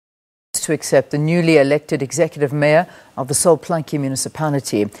refused to accept the newly elected executive mayor of the Sol Plaatje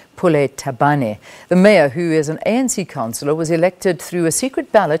Municipality, Pule Thabane. The mayor, who is an ANC councillor, was elected through a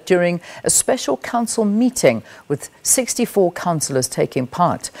secret ballot during a special council meeting with 64 councillors taking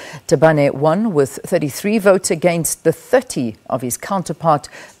part. Thabane won with 33 votes against the 30 of his counterpart,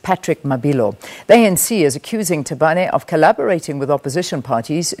 Patrick Mabilo. The ANC is accusing Thabane of collaborating with opposition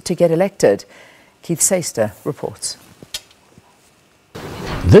parties to get elected. Keith Sayster reports.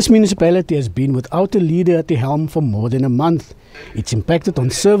 This municipality has been without a leader at the helm for more than a month. It's impacted on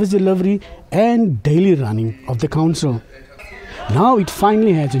service delivery and daily running of the council. Now it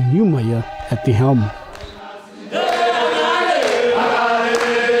finally has a new mayor at the helm.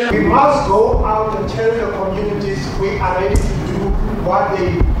 We must go out and tell the communities we are ready to do what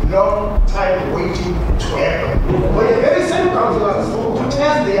they long time waiting to happen. But the very same councillors to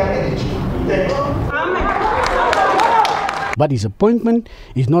test their energy. But his appointment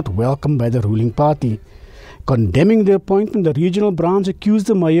is not welcomed by the ruling party. Condemning the appointment, the regional branch accused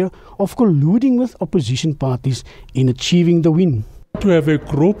the mayor of colluding with opposition parties in achieving the win. To have a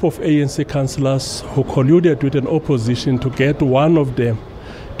group of ANC councillors who colluded with an opposition to get one of them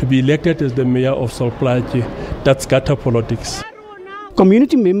to be elected as the mayor of Sol Plaatje, that's gutter politics.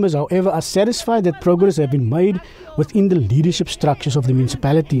 Community members, however, are satisfied that progress has been made within the leadership structures of the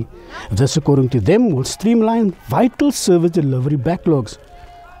municipality. This, according to them, will streamline vital service delivery backlogs.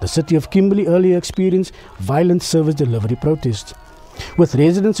 The city of Kimberley earlier experienced violent service delivery protests, with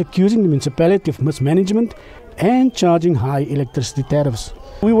residents accusing the municipality of mismanagement and charging high electricity tariffs.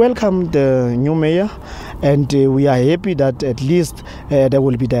 We welcome the new mayor, and we are happy that at least there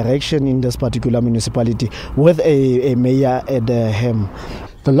will be direction in this particular municipality with a mayor at the helm.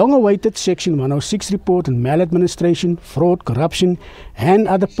 The long-awaited Section 106 report on maladministration, fraud, corruption and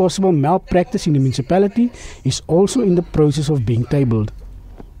other possible malpractice in the municipality is also in the process of being tabled.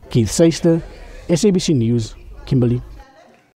 Keith Sayster, SABC News, Kimberley.